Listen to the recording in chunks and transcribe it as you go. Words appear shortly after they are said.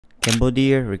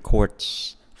Cambodia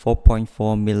records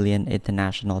 4.4 million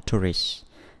international tourists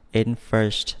in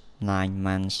first 9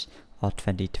 months of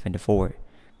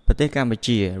 2024 ប្រទេសកម្ពុ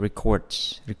ជា record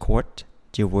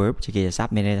ជា verb ជាកិច្ចសព្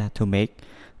ទមានន័យថា to make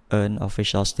an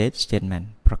official statement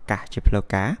ប្រកាសជាផ្លូវ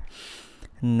ការ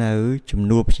នៅចំ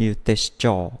នួនភ្ញៀវទេសច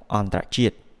រអន្តរជា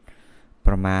តិ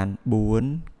ប្រមាណ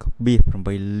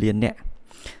 4.8 លាននាក់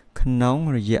ក្នុង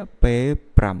រយៈពេល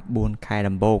 9 ខែ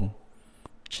ដំបូង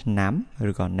ឆ្នាំ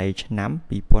ឬក៏នៃឆ្នាំ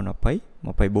 2024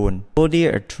 Cambodia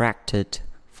attracted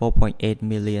 4.8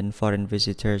 million foreign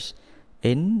visitors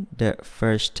in the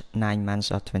first 9 months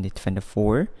of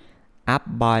 2024 up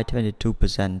by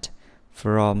 22%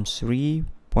 from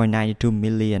 3.92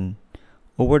 million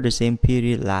over the same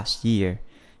period last year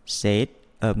said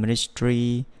a Ministry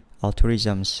of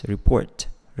Tourism's report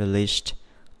released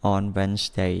on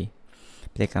Wednesday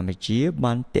ប្រទេសកម្ពុជា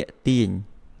បានទាក់ទាញ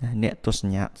អ្នកទស្ស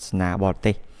នាបរ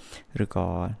ទេសឬក៏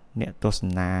អ្នកទស្ស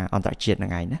នាអន្តរជាតិហ្នឹ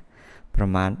ងឯងណាប្រ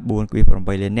មាណ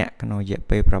 4.8 លាននាក់ក្នុងរយៈ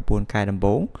ពេល 9 ខែដំ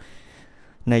បូង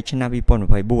នៃឆ្នាំ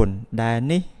 2024 ដែល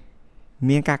នេះ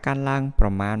មានការកើនឡើងប្រ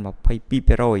មាណ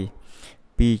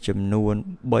 22% ពីចំនួន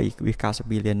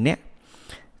 3.92 លាននាក់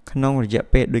ក្នុងរយៈ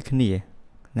ពេលដូចគ្នា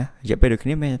ណារយៈពេលដូចគ្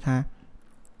នាមានថារ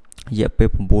យៈពេល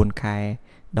 9 ខែ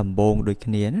ដំបូងដូច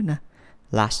គ្នាណា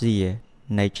last year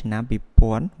នៃឆ្នាំ 2023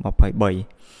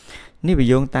 នេះវា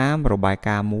យោងតាមរបាយ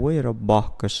ការណ៍មួយរបស់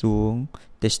ក្រសួង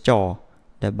ទេសចរ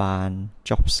ដែលបាន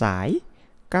ចុះផ្សាយ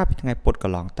កាលពីថ្ងៃពុធក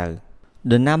ន្លងទៅ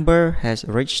The number has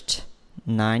reached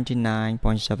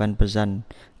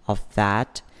 99.7% of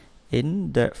that in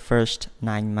the first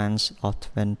 9 months of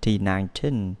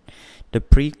 2019 the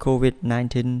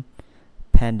pre-COVID-19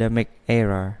 pandemic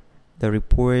era the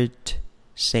report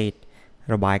said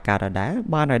របាយការណ៍ដដែល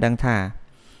បានឲ្យដឹងថា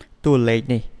តួលេខ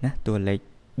នេះណាតួលេខ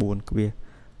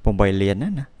 4.8 លាន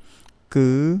ណាគឺ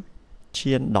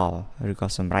ឈានដល់ឬក៏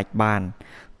សម្រេចបាន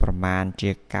ប្រមាណជា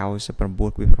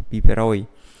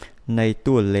 99.7% នៃ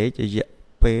តួលេខរយៈ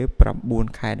ពេល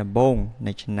 9 ខែដំបូង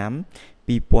នៃឆ្នាំ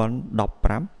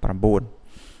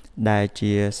 2019 ដែល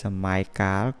ជាសម័យ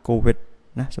កាល COVID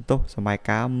ណាសម័យ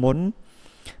កាលមុន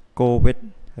COVID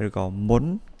ឬក៏មុន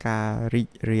ការរីក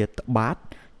រាលត្បាត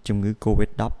ជំងឺ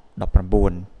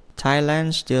COVID-19 Thailand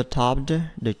still topped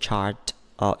the chart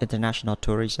of international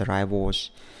tourist arrivals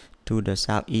to the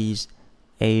Southeast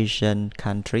Asian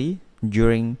country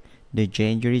during the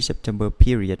January-September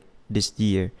period this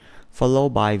year, followed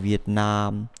by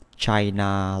Vietnam,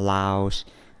 China, Laos,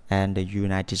 and the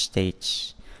United States.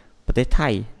 ប្រទេសថៃ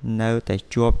នៅតែ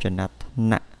ជាប់ចំណាត់ថ្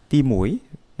នាក់ទី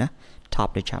1ណា top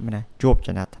ដែលចាប់ណាជាប់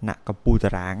ចំណាត់ថ្នាក់កំពូលតា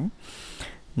រាង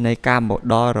នៃការមក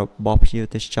ដល់របស់ភ្ញៀវ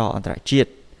ទេសចរអន្តរជាតិ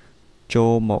ចូ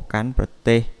លមកកាន់ប្រ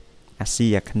ទេសអាស៊ី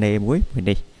អាគ្នេយ៍មួយ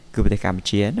នេះគឺប្រទេសកម្ពុ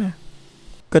ជាណា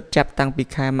គិតចាប់តាំងពី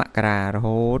ខែមករារ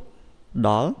ហូតដ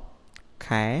ល់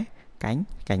ខែ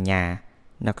កញ្ញា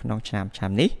នៅក្នុងឆ្នាំ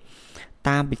នេះ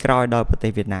តាមពីក្រោយដល់ប្រទេស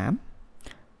វៀតណាម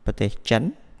ប្រទេសចិន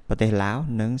ប្រទេសឡាវ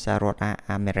និងសហរដ្ឋ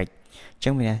អាមេរិកអញ្ចឹ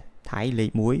ងមានថៃលេខ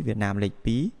1វៀតណាមលេខ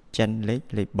2ចិនលេខ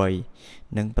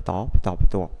3និងបន្តអ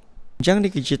ញ្ចឹង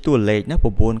នេះគឺជាតួលេខណា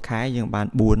9ខែយើងបាន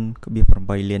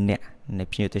 4.8 លាននាក់នៃ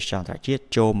ភ្ញៀវទេសចរអន្តរជាតិ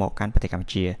ចូលមកកាន់ប្រទេសកម្ពុ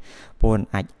ជាបង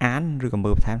អាចអានឬក៏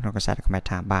មើលបន្ថែមក្នុងកាសែតខ្មែរ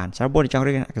ថាបានសម្រាប់បងចង់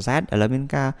រៀនកាសែតឥឡូវមាន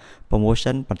ការ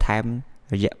promotion បន្ថែម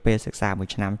រយៈពេលសិក្សា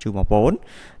1ឆ្នាំជូនបងប្អូន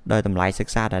ដោយតម្លៃសិ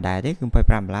ក្សាដដែលទេគឺ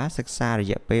$25សិក្សារ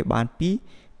យៈពេលបាន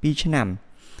2ឆ្នាំ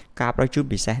ការប្រជុំ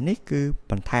ពិសេសនេះគឺ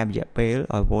បន្ថែមរយៈពេល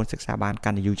ឲ្យបងសិក្សាបានកា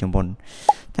ន់តែយូរជាងមុន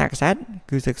ថាកាសែត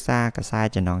គឺសិក្សាកាសែត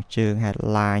ចំណងជើង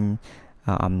headline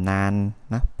អំណាន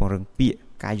ណាពង្រឹងពាក្យ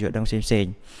ការយល់ដឹងផ្សេង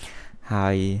ហើ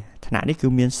យថ្នាក់នេះគឺ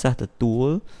មានសិស្សទទួល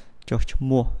ចុះឈ្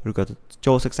មោះឬក៏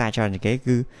ចូលសិក្សាច្រើនជាងគេ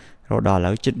គឺរហូតដល់ឥ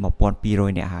ឡូវជិត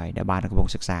 1,200 នាក់ហើយដែលបានកំពុង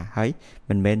សិក្សាហើយ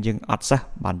មិនមែនយើងអត់សិស្ស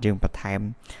បានយើងបន្ថែម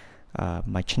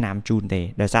មួយឆ្នាំជូនទេ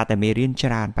ដោយសារតែមេរៀនច្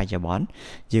រើនបច្ចុប្បន្ន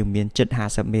យើងមានជិត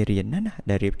50មេរៀនណា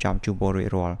ដែលរៀបចំជូនបងរួច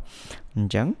រាល់អ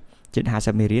ញ្ចឹងជិត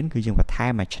50មេរៀនគឺយើងបន្ថែ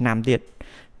មមួយឆ្នាំទៀត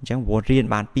អញ្ចឹងបងរៀន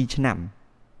បាន2ឆ្នាំ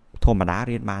ធម្មតា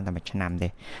រៀនបានតែមួយឆ្នាំទេ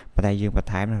ប៉ុន្តែយើងបន្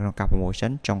ថែមនៅក្នុងការ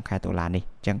promotion ចុងខែតុលានេះ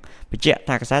អញ្ចឹងបញ្ជាក់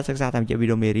ថាកាសែតសិក្សាតាមរយៈវី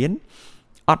ដេអូមេរៀន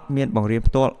អត់មានបង្រៀន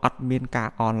ផ្ទាល់អត់មានការ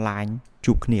online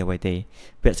ជួបគ្នាអ្វីទេ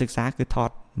វគ្គសិក្សាគឺថត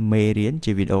មេរៀន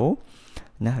ជាវីដេអូ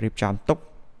ណារៀបចំទុក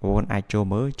បងអាចចូល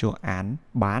មើលចូលអាន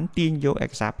បានទាញយកឯ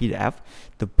កសារ PDF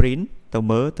ទៅ print ទៅ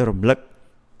មើលទៅរំលឹក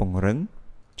ពង្រឹង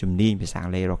ជំនាញភាសាអ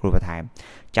ង់គ្លេសរបស់គ្រូបន្ថែម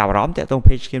ចាប់អារម្មណ៍តាក់ទង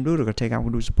page Cam-Edu ឬក៏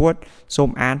Cam-Edu support សូម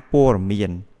អានព័ត៌មា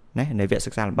នណានៃវគ្គ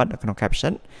សិក្សាលម្អិតនៅក្នុង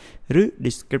caption ឬ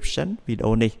description វីដេ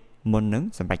អូនេះមុននឹង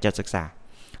សម្រាប់ចិត្តសិក្សា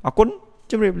អរគុណ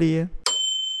ជម្រាបលា